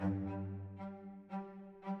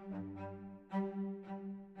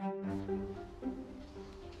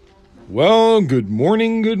Well, good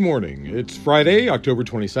morning, good morning. It's Friday, October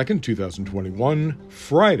 22nd, 2021.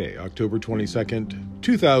 Friday, October 22nd,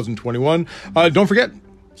 2021. Don't forget,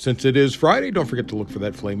 since it is Friday, don't forget to look for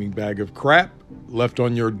that flaming bag of crap left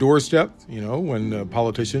on your doorstep, when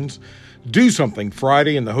politicians do something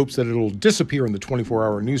Friday in the hopes that it'll disappear in the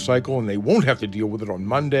 24-hour news cycle and they won't have to deal with it on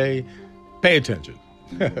Monday. Pay attention.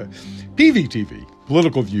 PVTV,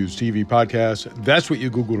 Political Views TV Podcast. That's what you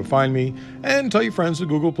Google to find me. And tell your friends to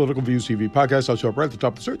Google Political Views TV Podcast. I'll show up right at the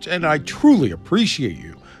top of the search. And I truly appreciate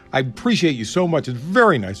you. I appreciate you so much. It's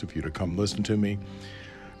very nice of you to come listen to me.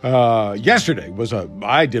 Yesterday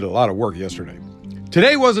I did a lot of work yesterday.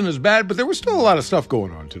 Today wasn't as bad, but there was still a lot of stuff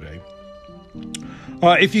going on today.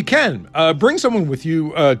 If you can, bring someone with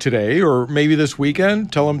you today or maybe this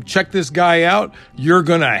weekend. Tell them, check this guy out. You're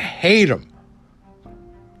going to hate him.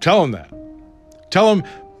 Tell him that. Tell him,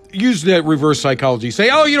 use that reverse psychology. Say,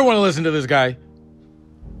 oh, you don't want to listen to this guy.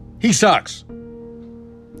 He sucks.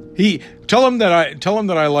 Tell him that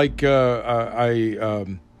I like,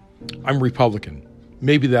 I'm Republican.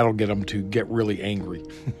 Maybe that'll get him to get really angry.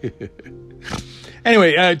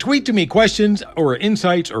 Anyway, tweet to me questions or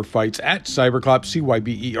insights or fights at Cyberclops,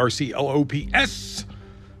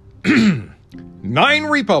 CYBERCLOPS. 9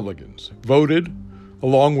 Republicans voted,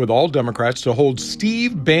 along with all Democrats, to hold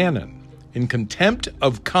Steve Bannon in contempt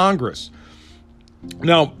of Congress.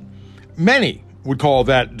 Now, many would call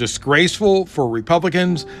that disgraceful for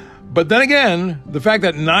Republicans, but then again, the fact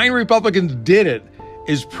that 9 Republicans did it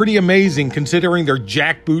is pretty amazing considering their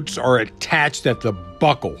jackboots are attached at the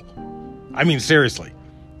buckle. I mean, seriously,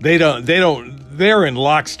 they're in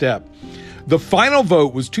lockstep. The final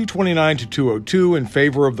vote was 229 to 202 in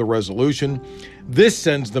favor of the resolution. This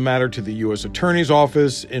sends the matter to the U.S. Attorney's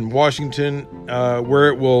Office in Washington, where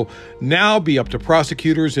it will now be up to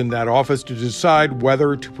prosecutors in that office to decide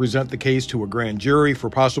whether to present the case to a grand jury for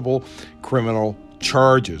possible criminal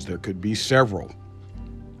charges. There could be several.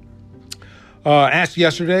 Asked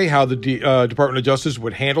yesterday how the Department of Justice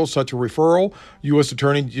would handle such a referral, U.S.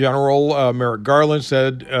 Attorney General Merrick Garland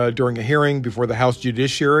said during a hearing before the House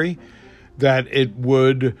Judiciary that it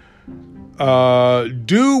would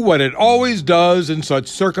do what it always does in such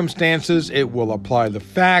circumstances. It will apply the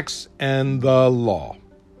facts and the law.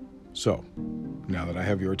 So, now that I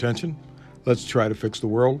have your attention, let's try to fix the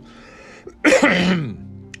world.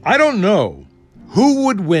 I don't know who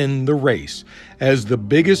would win the race as the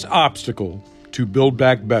biggest obstacle to Build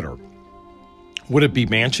Back Better. Would it be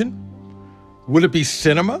Manchin? Would it be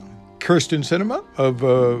Sinema, Kyrsten Sinema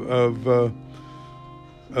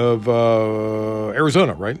of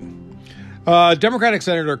Arizona, right? Democratic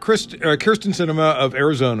Senator Kyrsten Sinema of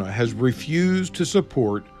Arizona has refused to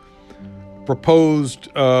support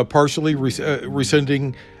proposed partially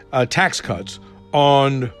rescinding tax cuts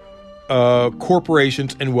on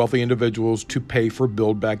corporations and wealthy individuals to pay for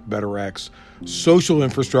Build Back Better Act's social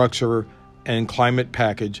infrastructure and climate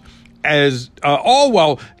package, as all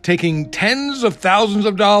while taking tens of thousands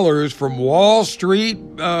of dollars from Wall Street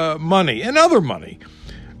money and other money.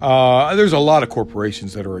 There's a lot of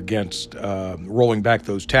corporations that are against rolling back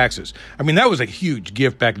those taxes. I mean, that was a huge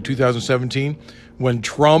gift back in 2017 when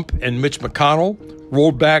Trump and Mitch McConnell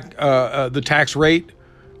rolled back the tax rate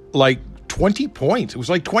like 20 points. It was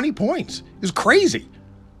like 20 points. It was crazy.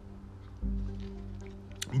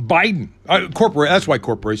 Biden, that's why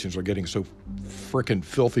corporations are getting so freaking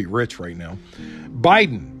filthy rich right now.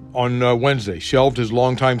 Biden on Wednesday shelved his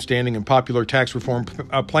longtime standing and popular tax reform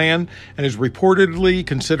plan and is reportedly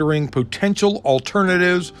considering potential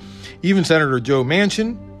alternatives. Even Senator Joe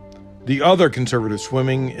Manchin, the other conservative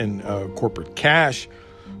swimming in corporate cash,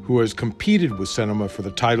 who has competed with Sinema for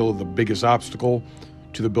the title of the biggest obstacle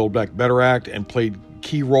to the Build Back Better Act and played a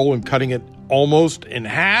key role in cutting it almost in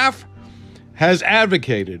half, has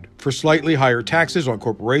advocated for slightly higher taxes on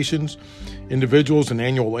corporations, individuals, and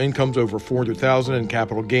annual incomes over $400,000 in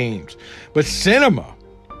capital gains. But Kyrsten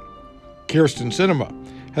Sinema,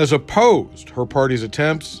 has opposed her party's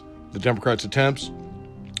attempts, the Democrats' attempts,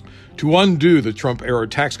 to undo the Trump-era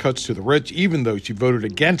tax cuts to the rich, even though she voted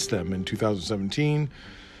against them in 2017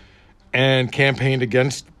 and campaigned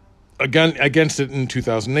against it in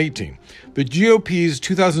 2018. The GOP's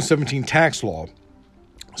 2017 tax law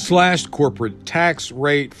slashed corporate tax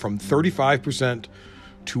rate from 35%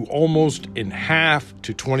 to almost in half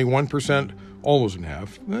to 21%, almost in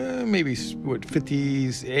half, maybe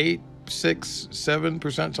 58, 6,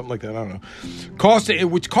 7%, something like that. I don't know.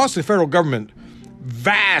 Which cost the federal government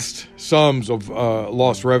vast sums of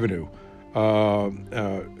lost revenue,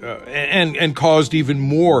 and caused even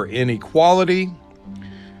more inequality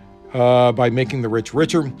by making the rich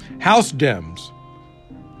richer. House Dems,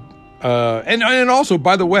 and also,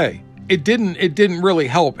 by the way, it didn't really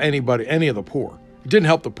help any of the poor. It didn't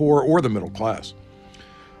help the poor or the middle class.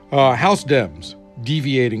 House Dems,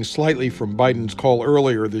 deviating slightly from Biden's call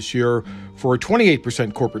earlier this year for a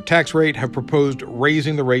 28% corporate tax rate, have proposed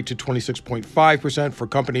raising the rate to 26.5% for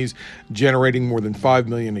companies generating more than $5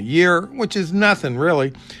 million a year, which is nothing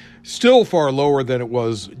really. Still far lower than it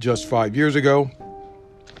was just 5 years ago.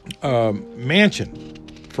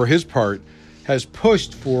 Manchin, for his part, has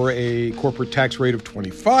pushed for a corporate tax rate of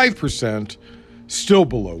 25%, still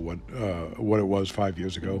below what it was 5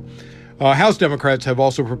 years ago. House Democrats have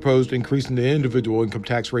also proposed increasing the individual income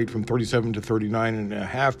tax rate from 37 to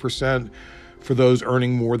 39.5% for those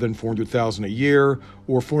earning more than $400,000 a year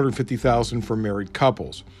or $450,000 for married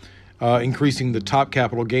couples, increasing the top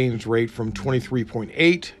capital gains rate from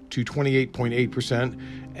 23.8 to 28.8%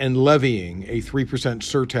 and levying a 3%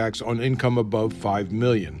 surtax on income above $5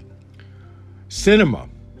 million. Sinema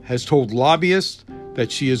has told lobbyists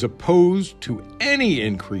that she is opposed to any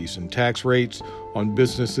increase in tax rates on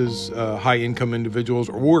businesses, high-income individuals,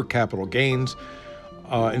 or capital gains.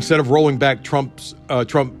 Instead of rolling back Trump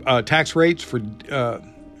tax rates for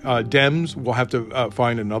Dems, we'll have to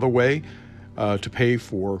find another way to pay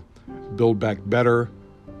for Build Back Better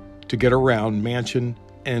to get around Manchin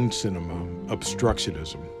and Sinema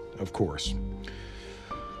obstructionism, of course.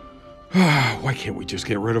 Why can't we just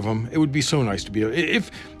get rid of them? It would be so nice to be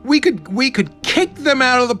if we could kick them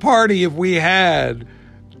out of the party if we had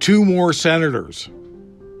 2 more senators,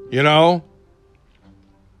 you know?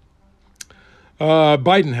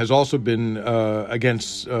 Biden has also been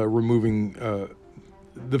against removing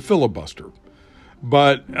the filibuster,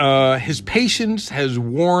 but his patience has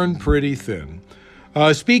worn pretty thin.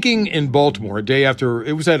 Speaking in Baltimore a day after,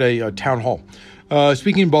 it was at a town hall,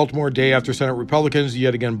 speaking in Baltimore a day after Senate Republicans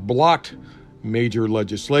yet again blocked major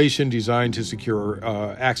legislation designed to secure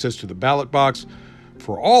access to the ballot box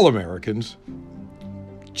for all Americans,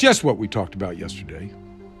 just what we talked about yesterday.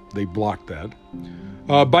 They blocked that.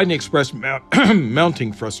 Biden expressed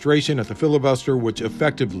mounting frustration at the filibuster, which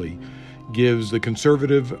effectively gives the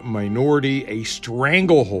conservative minority a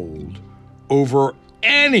stranglehold over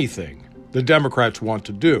anything the Democrats want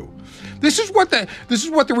to do. This is what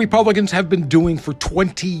the Republicans have been doing for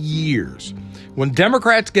 20 years. When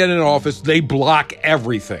Democrats get in office, they block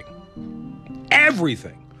everything.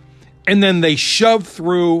 Everything. And then they shove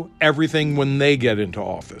through everything when they get into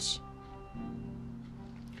office.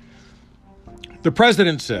 The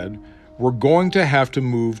president said, we're going to have to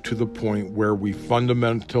move to the point where we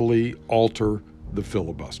fundamentally alter the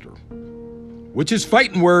filibuster. Which is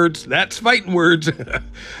fighting words. That's fighting words.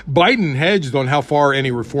 Biden hedged on how far any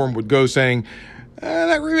reform would go, saying,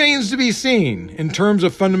 that remains to be seen in terms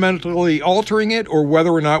of fundamentally altering it or whether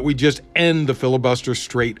or not we just end the filibuster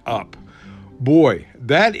straight up. Boy,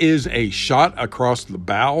 that is a shot across the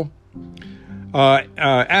bow.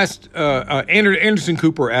 Anderson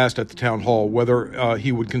Cooper asked at the town hall whether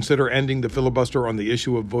he would consider ending the filibuster on the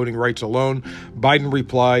issue of voting rights alone. Biden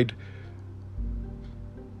replied,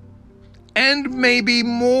 and maybe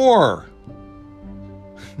more.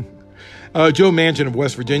 Joe Manchin of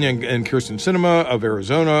West Virginia and Kyrsten Sinema of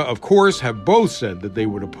Arizona, of course, have both said that they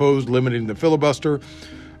would oppose limiting the filibuster.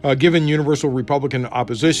 Given universal Republican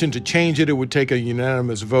opposition to change it, it would take a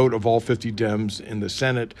unanimous vote of all 50 Dems in the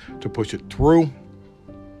Senate to push it through.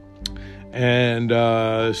 And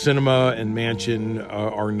Sinema and Manchin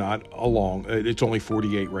are not along. It's only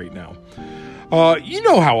 48 right now. You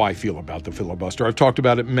know how I feel about the filibuster. I've talked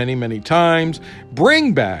about it many, many times.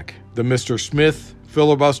 Bring back the Mr. Smith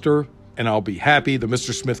filibuster, and I'll be happy. The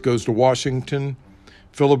Mr. Smith goes to Washington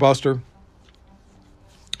filibuster.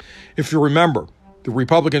 If you remember, the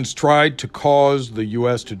Republicans tried to cause the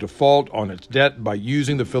U.S. to default on its debt by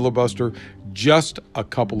using the filibuster just a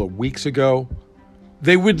couple of weeks ago.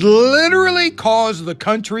 They would literally cause the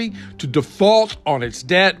country to default on its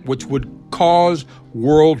debt, which would cause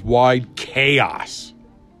worldwide chaos.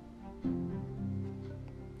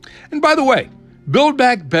 And by the way, Build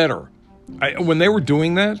Back Better, when they were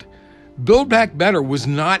doing that, Build Back Better was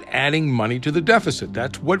not adding money to the deficit.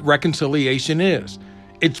 That's what reconciliation is.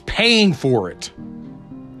 It's paying for it.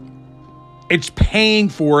 It's paying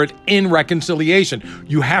for it in reconciliation.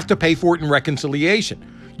 You have to pay for it in reconciliation.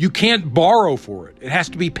 You can't borrow for it. It has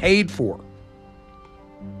to be paid for.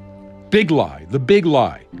 Big lie, the big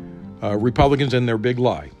lie. Republicans and their big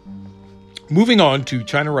lie. Moving on to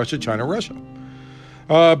China, Russia.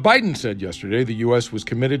 Biden said yesterday the U.S. was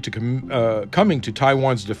committed to coming to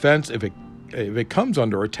Taiwan's defense if it comes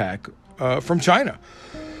under attack from China.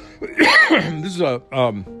 This is a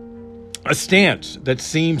stance that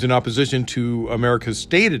seems in opposition to America's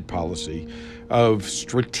stated policy of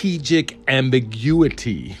strategic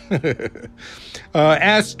ambiguity.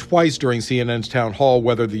 Asked twice during CNN's town hall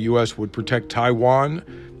whether the U.S. would protect Taiwan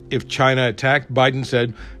if China attacked, Biden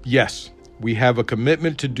said, yes, we have a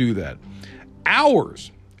commitment to do that.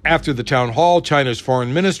 Hours after the town hall, China's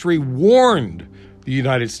foreign ministry warned the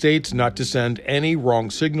United States not to send any wrong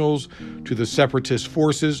signals to the separatist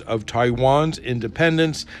forces of Taiwan's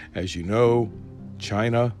independence. As you know,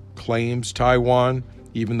 China claims Taiwan,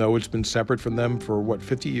 even though it's been separate from them for,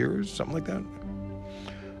 50 years? Something like that?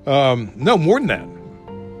 No, more than that.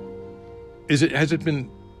 Has it been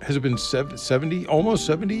 70, almost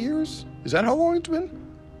 70 years? Is that how long it's been?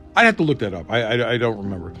 I'd have to look that up. I don't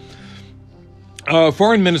remember.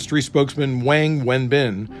 Foreign Ministry spokesman Wang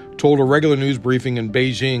Wenbin told a regular news briefing in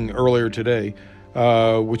Beijing earlier today,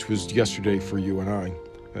 which was yesterday for you and I,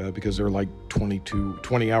 because they're like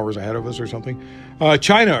 20 hours ahead of us or something.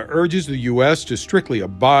 China urges the U.S. to strictly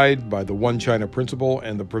abide by the One China principle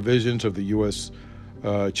and the provisions of the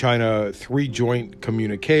U.S.-China 3 joint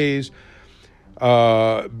communiques.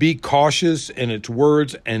 Be cautious in its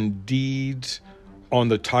words and deeds on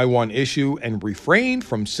the Taiwan issue and refrain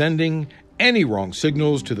from sending any wrong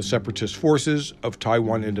signals to the separatist forces of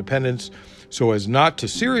Taiwan independence so as not to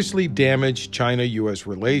seriously damage China-U.S.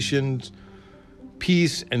 relations,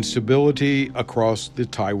 peace, and stability across the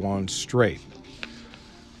Taiwan Strait.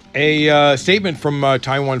 A statement from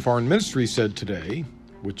Taiwan Foreign Ministry said today,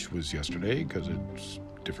 which was yesterday because it's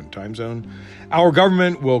a different time zone, our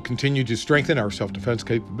government will continue to strengthen our self-defense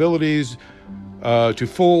capabilities to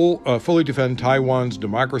fully defend Taiwan's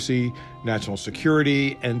democracy, national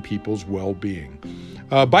security, and people's well-being.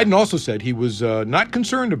 Biden also said he was not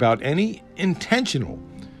concerned about any intentional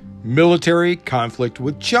military conflict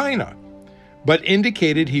with China, but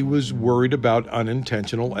indicated he was worried about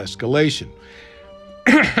unintentional escalation.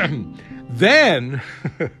 Then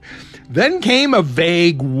came a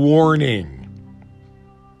vague warning.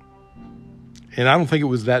 And I don't think it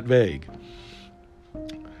was that vague.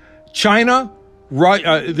 China,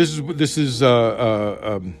 this is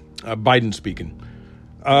Biden speaking.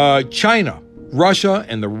 China, Russia,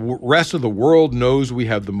 and the rest of the world knows we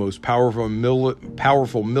have the most powerful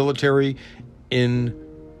military in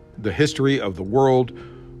the history of the world.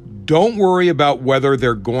 Don't worry about whether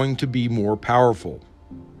they're going to be more powerful.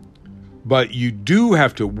 But you do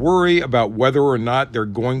have to worry about whether or not they're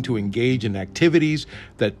going to engage in activities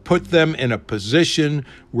that put them in a position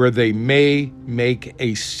where they may make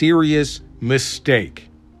a serious mistake.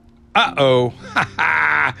 The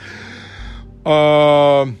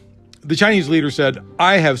Chinese leader said,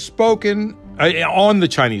 I have spoken on the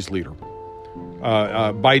Chinese leader.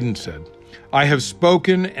 Biden said, I have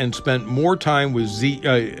spoken and spent more time with Xi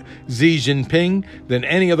Jinping than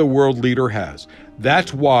any other world leader has.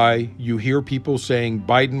 That's why you hear people saying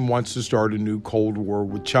Biden wants to start a new Cold War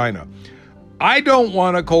with China. I don't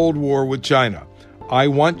want a Cold War with China. I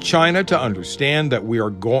want China to understand that we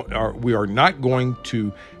are not going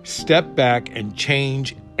to step back and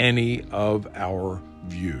change any of our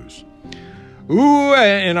views. Ooh,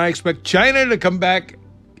 and I expect China to come back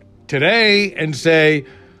today and say,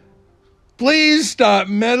 please stop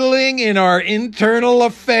meddling in our internal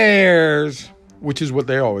affairs, which is what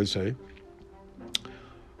they always say.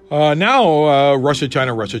 Now, Russia,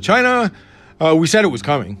 China. We said it was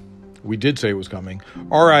coming. We did say it was coming.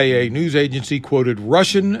 RIA news agency quoted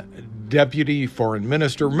Russian deputy foreign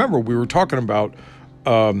minister. Remember, we were talking about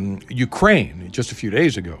Ukraine just a few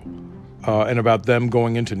days ago and about them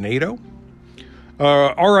going into NATO.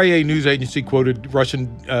 RIA news agency quoted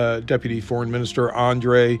Russian deputy foreign minister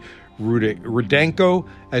Andrei Rudenko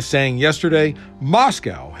as saying yesterday,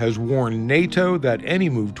 Moscow has warned NATO that any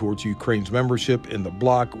move towards Ukraine's membership in the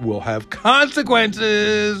bloc will have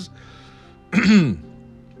consequences.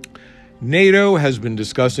 NATO has been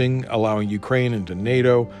discussing allowing Ukraine into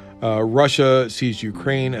NATO. Russia sees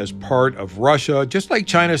Ukraine as part of Russia, just like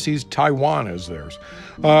China sees Taiwan as theirs.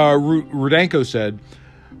 Rudenko said,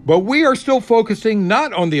 but we are still focusing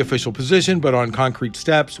not on the official position, but on concrete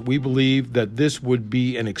steps. We believe that this would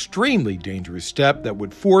be an extremely dangerous step that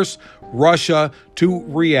would force Russia to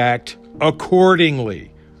react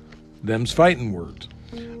accordingly. Them's fighting words.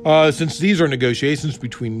 Since these are negotiations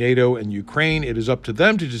between NATO and Ukraine, it is up to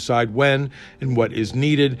them to decide when and what is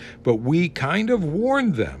needed. But we kind of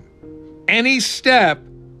warned them. Any step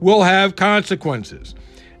will have consequences.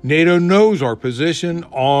 NATO knows our position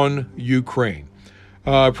on Ukraine.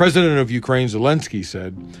 President of Ukraine, Zelensky,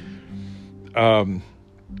 said,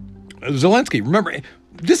 Zelensky, remember,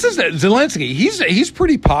 this is Zelensky. He's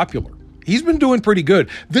pretty popular. He's been doing pretty good.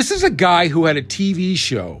 This is a guy who had a TV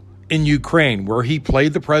show in Ukraine where he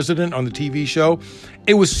played the president on the TV show.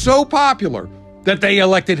 It was so popular that they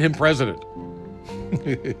elected him president.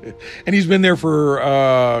 And he's been there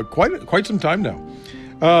for quite some time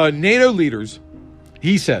now. NATO leaders,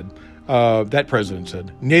 he said, that president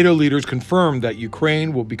said, NATO leaders confirmed that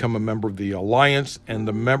Ukraine will become a member of the alliance, and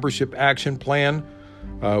the Membership Action Plan,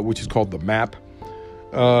 which is called the MAP,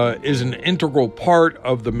 is an integral part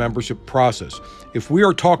of the membership process. If we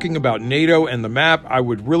are talking about NATO and the MAP, I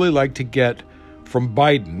would really like to get from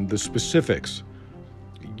Biden the specifics,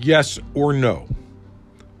 yes or no.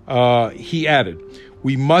 He added,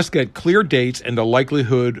 we must get clear dates and the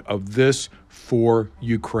likelihood of this for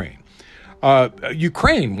Ukraine.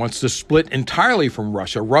 Ukraine wants to split entirely from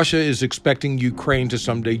Russia. Russia is expecting Ukraine to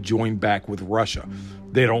someday join back with Russia.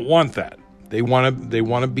 They don't want that. They want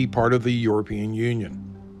to be part of the European Union.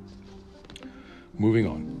 Moving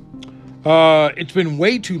on. It's been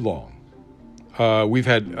way too long. We've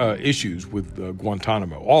had issues with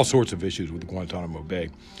Guantanamo, all sorts of issues with Guantanamo Bay.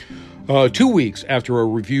 2 weeks after a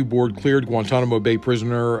review board cleared Guantanamo Bay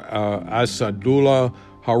prisoner Asadullah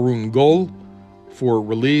Harun Gul for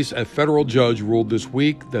release, a federal judge ruled this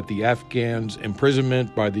week that the Afghans'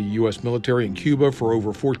 imprisonment by the U.S. military in Cuba for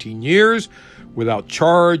over 14 years without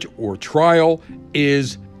charge or trial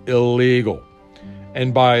is illegal.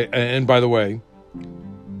 And by the way,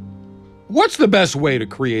 what's the best way to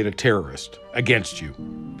create a terrorist against you?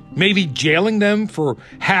 Maybe jailing them for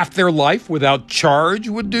half their life without charge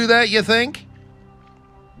would do that, you think?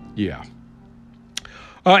 Yeah.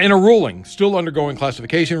 In a ruling still undergoing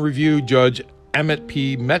classification review, Judge Amit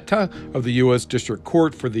P. Mehta of the U.S. District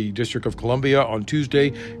Court for the District of Columbia on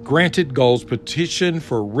Tuesday granted Gul's petition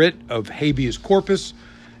for writ of habeas corpus,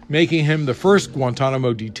 making him the first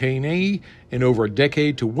Guantanamo detainee in over a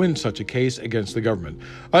decade to win such a case against the government.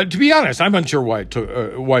 To be honest, I'm unsure why it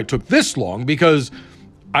took this long, because,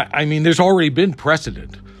 I mean, there's already been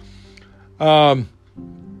precedent.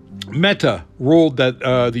 Mehta ruled that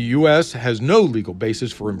the U.S. has no legal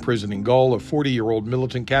basis for imprisoning Gul, a 40-year-old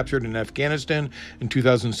militant captured in Afghanistan in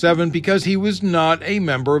 2007, because he was not a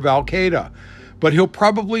member of al-Qaeda. But he'll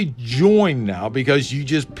probably join now because you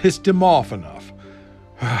just pissed him off enough.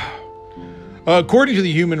 According to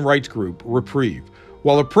the human rights group Reprieve,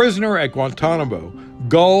 while a prisoner at Guantanamo,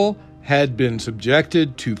 Gul had been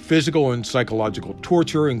subjected to physical and psychological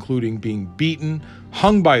torture, including being beaten,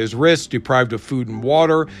 hung by his wrists, deprived of food and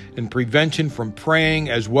water, and prevention from praying,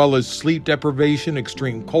 as well as sleep deprivation,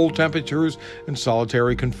 extreme cold temperatures, and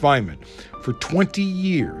solitary confinement. For 20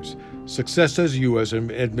 years, successive U.S.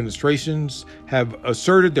 administrations have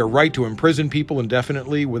asserted their right to imprison people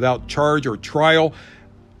indefinitely without charge or trial.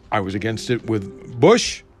 I was against it with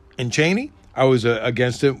Bush and Cheney. I was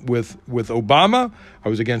against it with Obama. I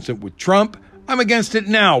was against it with Trump. I'm against it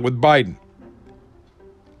now with Biden.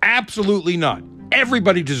 Absolutely not.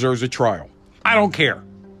 Everybody deserves a trial. I don't care.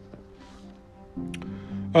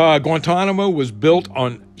 Guantanamo was built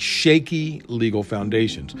on shaky legal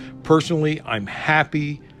foundations. Personally, I'm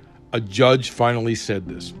happy a judge finally said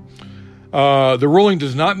this. The ruling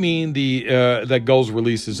does not mean that Gul's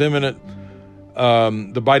release is imminent.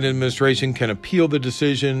 The Biden administration can appeal the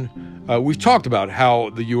decision. We've talked about how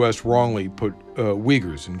the U.S. wrongly put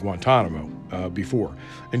Uyghurs in Guantanamo before.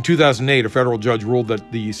 In 2008, a federal judge ruled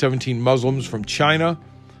that the 17 Muslims from China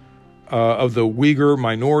of the Uyghur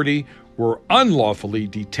minority were unlawfully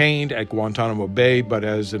detained at Guantanamo Bay, but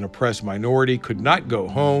as an oppressed minority could not go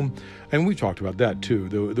home. And we talked about that too,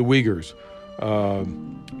 the Uyghurs.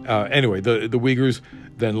 Anyway, the Uyghurs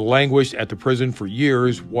then languished at the prison for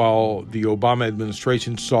years while the Obama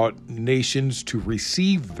administration sought nations to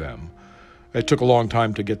receive them. It took a long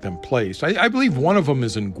time to get them placed. I believe one of them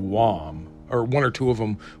is in Guam, or one or two of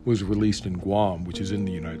them was released in Guam, which is in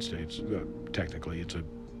the United States. Technically,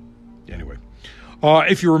 anyway.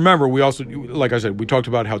 If you remember, we also, like I said, we talked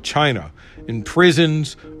about how China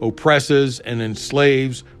imprisons, oppresses, and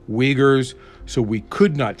enslaves Uyghurs, so we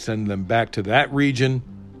could not send them back to that region.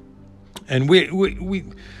 And we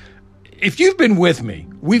if you've been with me,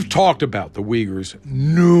 we've talked about the Uyghurs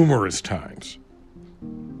numerous times.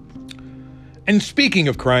 And speaking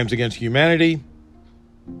of crimes against humanity,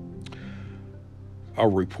 a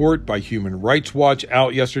report by Human Rights Watch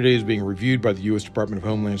out yesterday is being reviewed by the U.S. Department of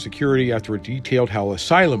Homeland Security after it detailed how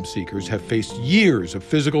asylum seekers have faced years of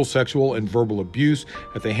physical, sexual, and verbal abuse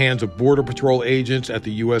at the hands of Border Patrol agents at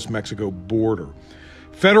the U.S.-Mexico border.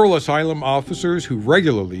 Federal asylum officers who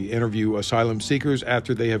regularly interview asylum seekers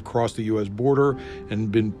after they have crossed the U.S. border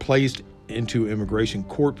and been placed into immigration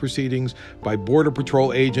court proceedings by Border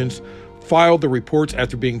Patrol agents filed the reports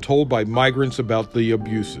after being told by migrants about the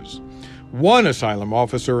abuses. One asylum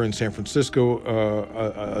officer in San Francisco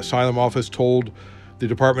asylum office told the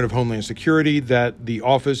Department of Homeland Security that the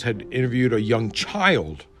office had interviewed a young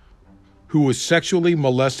child who was sexually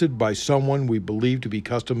molested by someone we believe to be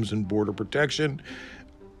Customs and Border Protection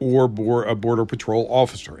or a Border Patrol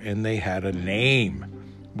officer. And they had a name,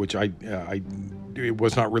 which it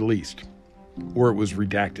was not released, or it was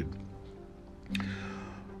redacted.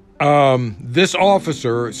 This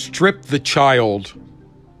officer stripped the child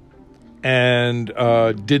and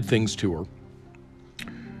did things to her.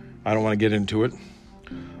 I don't want to get into it.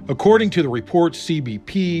 According to the report,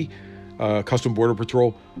 CBP, Custom Border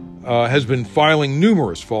Patrol, has been filing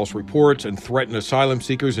numerous false reports and threatened asylum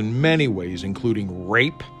seekers in many ways, including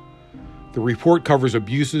rape. The report covers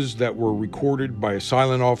abuses that were recorded by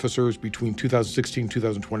asylum officers between 2016 and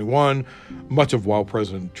 2021, much of while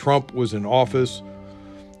President Trump was in office.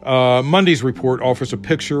 Monday's report offers a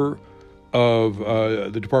picture of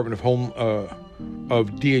the Department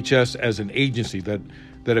of DHS as an agency that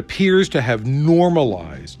appears to have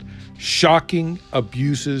normalized shocking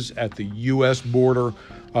abuses at the U.S. border.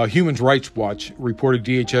 Human Rights Watch reported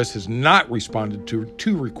DHS has not responded to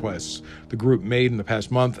two requests the group made in the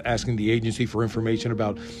past month, asking the agency for information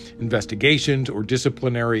about investigations or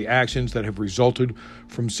disciplinary actions that have resulted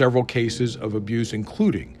from several cases of abuse,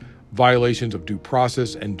 including violations of due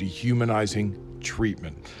process and dehumanizing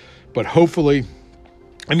treatment. But hopefully,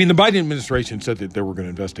 the Biden administration said that they were going to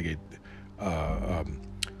investigate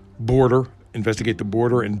the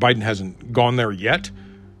border, and Biden hasn't gone there yet.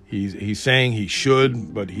 He's saying he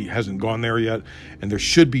should, but he hasn't gone there yet. And there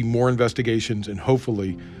should be more investigations, and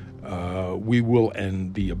hopefully we will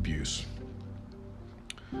end the abuse.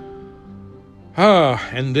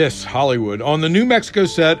 And this, Hollywood. On the New Mexico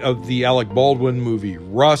set of the Alec Baldwin movie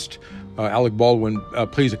Rust, Alec Baldwin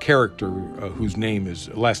plays a character whose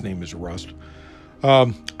last name is Rust.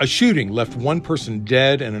 A shooting left one person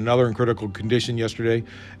dead and another in critical condition yesterday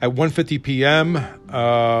at 1:50 p.m.,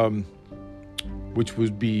 which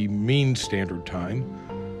would be mean standard time,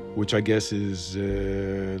 which I guess is,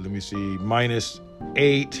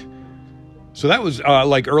 -8. So that was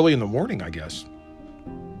like early in the morning, I guess.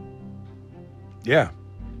 Yeah.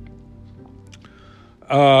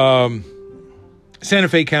 Santa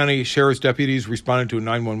Fe County Sheriff's deputies responded to a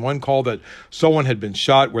 911 call that someone had been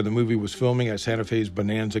shot where the movie was filming at Santa Fe's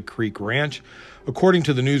Bonanza Creek Ranch. According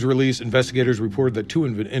to the news release, investigators reported that two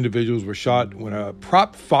individuals were shot when a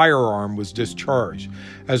prop firearm was discharged.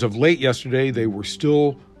 As of late yesterday, they were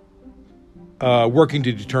still working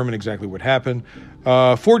to determine exactly what happened.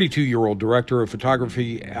 42-year-old director of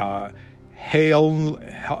photography,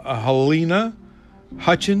 Helena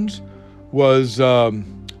Hutchins, was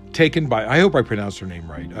taken by, I hope I pronounced her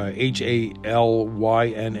name right,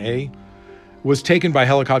 Halyna, was taken by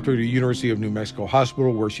helicopter to University of New Mexico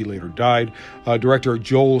Hospital, where she later died. Director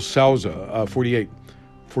Joel Souza, 48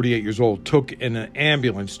 years old, took in an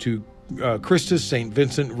ambulance to Christus St.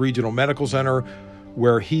 Vincent Regional Medical Center,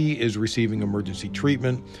 where he is receiving emergency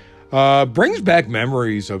treatment. Brings back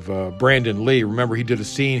memories of Brandon Lee. Remember, he did a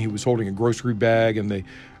scene, he was holding a grocery bag, and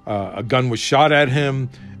a gun was shot at him,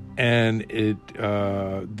 and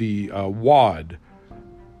the wad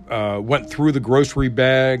went through the grocery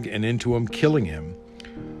bag and into him, killing him.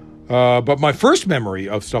 But my first memory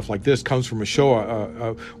of stuff like this comes from a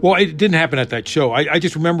show. Well, it didn't happen at that show. I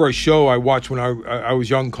just remember a show I watched when I was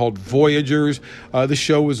young called Voyagers. The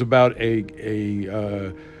show was about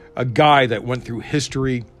a guy that went through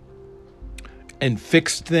history and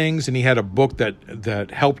fixed things, and he had a book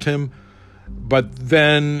that helped him. But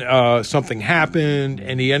then something happened,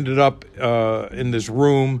 and he ended up in this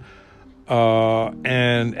room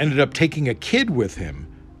and ended up taking a kid with him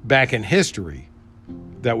back in history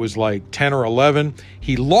that was like 10 or 11.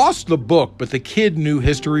 He lost the book, but the kid knew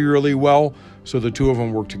history really well, so the two of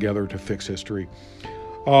them worked together to fix history.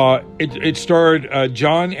 It starred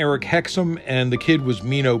John Eric Hexum, and the kid was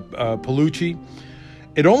Mino Pellucci.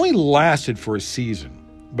 It only lasted for a season,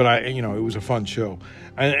 but it was a fun show.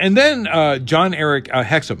 And then John Eric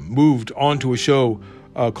Hexum moved on to a show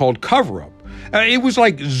called Cover Up. It was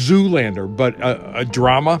like Zoolander, but a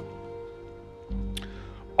drama.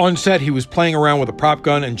 On set, he was playing around with a prop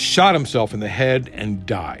gun and shot himself in the head and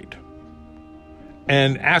died.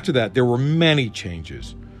 And after that, there were many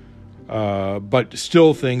changes. But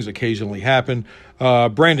still things occasionally happen.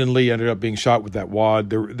 Brandon Lee ended up being shot with that wad.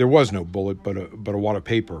 There was no bullet, but a wad of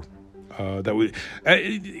paper.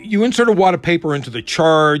 You insert a wad of paper into the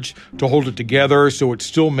charge to hold it together so it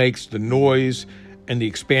still makes the noise, and the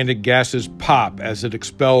expanded gases pop as it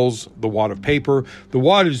expels the wad of paper. The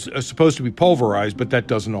wad is supposed to be pulverized, but that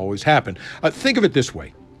doesn't always happen. Think of it this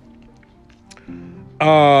way.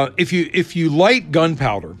 If you light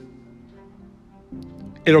gunpowder,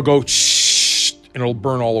 it'll go shh, and it'll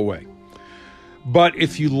burn all away. But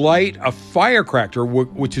if you light a firecracker,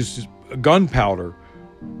 which is gunpowder,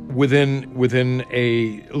 within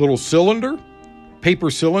a little cylinder,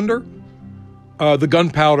 paper cylinder, the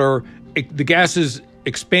gunpowder, the gases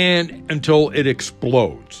expand until it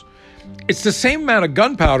explodes. It's the same amount of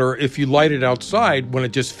gunpowder if you light it outside when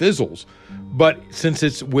it just fizzles. But since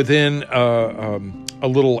it's within a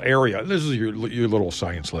little area, this is your little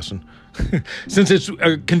science lesson. Since it's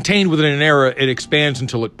contained within an area, it expands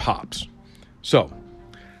until it pops. So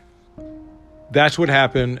that's what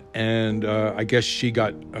happened, and I guess she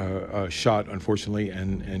got shot, unfortunately,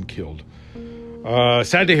 and killed.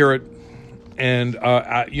 Sad to hear it. And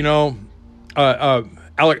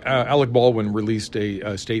Alec Baldwin released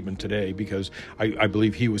a statement today because I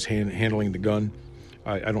believe he was handling the gun.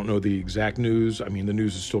 I don't know the exact news. I mean, the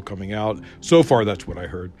news is still coming out. So far, that's what I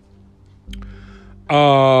heard.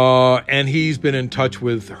 And he's been in touch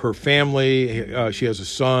with her family. She has a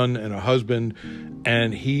son and a husband,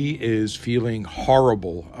 and he is feeling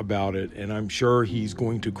horrible about it. And I'm sure he's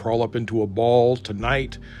going to crawl up into a ball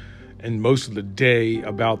tonight and most of the day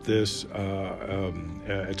about this.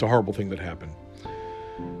 It's a horrible thing that happened.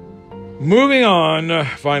 Moving on,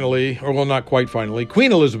 finally, or well, not quite finally,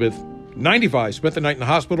 Queen Elizabeth, 95, spent the night in the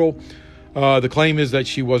hospital. The claim is that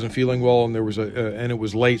she wasn't feeling well, and and it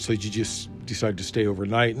was late, so she just decided to stay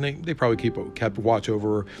overnight, and they probably kept watch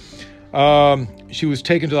over her. She was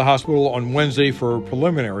taken to the hospital on Wednesday for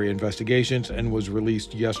preliminary investigations and was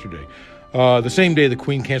released yesterday. The same day, the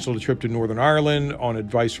Queen canceled a trip to Northern Ireland on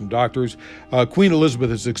advice from doctors. Queen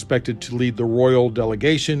Elizabeth is expected to lead the royal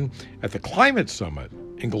delegation at the Climate Summit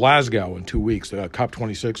in Glasgow in 2 weeks,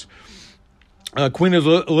 COP26. Queen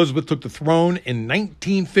Elizabeth took the throne in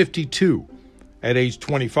 1952 at age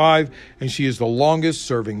 25, and she is the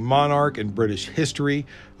longest-serving monarch in British history.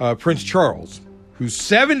 Prince Charles, who's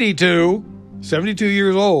 72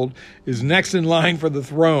 years old, is next in line for the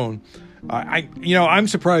throne. I'm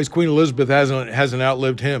surprised Queen Elizabeth hasn't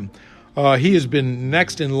outlived him. He has been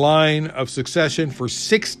next in line of succession for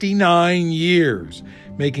 69 years,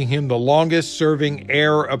 making him the longest-serving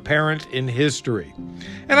heir apparent in history.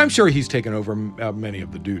 And I'm sure he's taken over many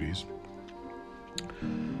of the duties.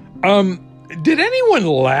 Did anyone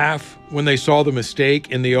laugh when they saw the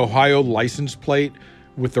mistake in the Ohio license plate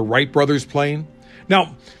with the Wright brothers plane?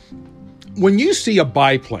 Now, when you see a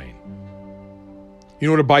biplane, you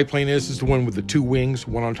know what a biplane is? It's the one with the two wings,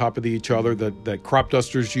 one on top of each other, that crop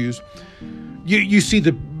dusters use. You see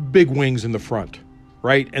the big wings in the front,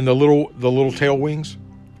 right? And the little tail wings,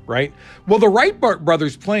 right? Well, the Wright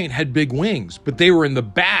brothers plane had big wings, but they were in the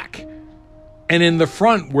back, and in the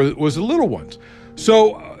front was the little ones.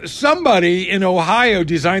 So somebody in Ohio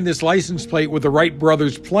designed this license plate with the Wright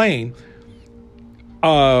brothers plane,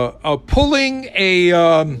 pulling a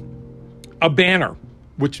banner,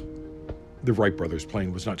 which the Wright brothers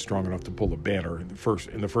plane was not strong enough to pull a banner in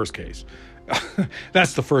the first case.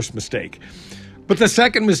 That's the first mistake. But the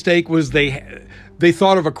second mistake was they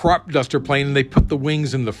thought of a crop duster plane, and they put the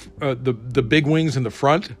wings in the big wings in the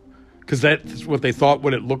front, because that's what they thought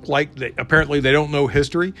what it looked like. Apparently they don't know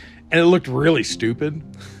history, and it looked really stupid.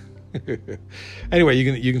 Anyway,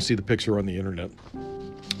 you can see the picture on the internet.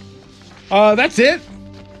 That's it.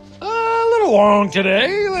 A little long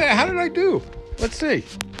today. How did I do? Let's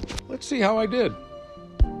see how I did.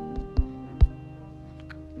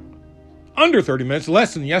 Under 30 minutes,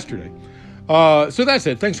 less than yesterday. So that's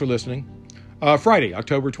it. Thanks for listening. Friday,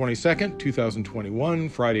 October 22nd, 2021.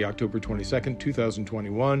 Friday, October 22nd,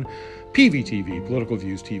 2021. PVTV, Political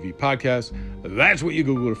Views TV Podcast. That's what you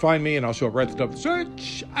Google to find me, and I'll show up right at the top of the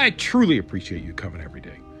search. I truly appreciate you coming every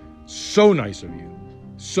day. So nice of you.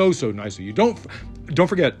 So nice of you. Don't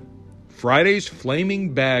forget, Friday's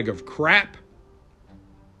flaming bag of crap.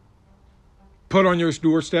 Put on your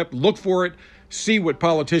doorstep. Look for it. See what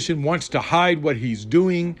politician wants to hide what he's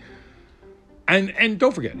doing. And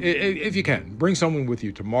don't forget, if you can, bring someone with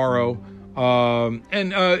you tomorrow.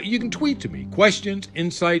 And you can tweet to me questions,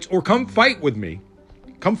 insights, or come fight with me.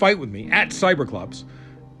 Come fight with me at Cyberclops.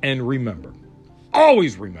 And remember,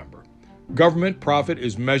 always remember, government profit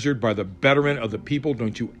is measured by the betterment of the people.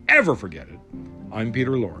 Don't you ever forget it. I'm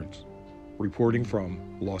Peter Lawrence, reporting from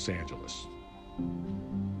Los Angeles.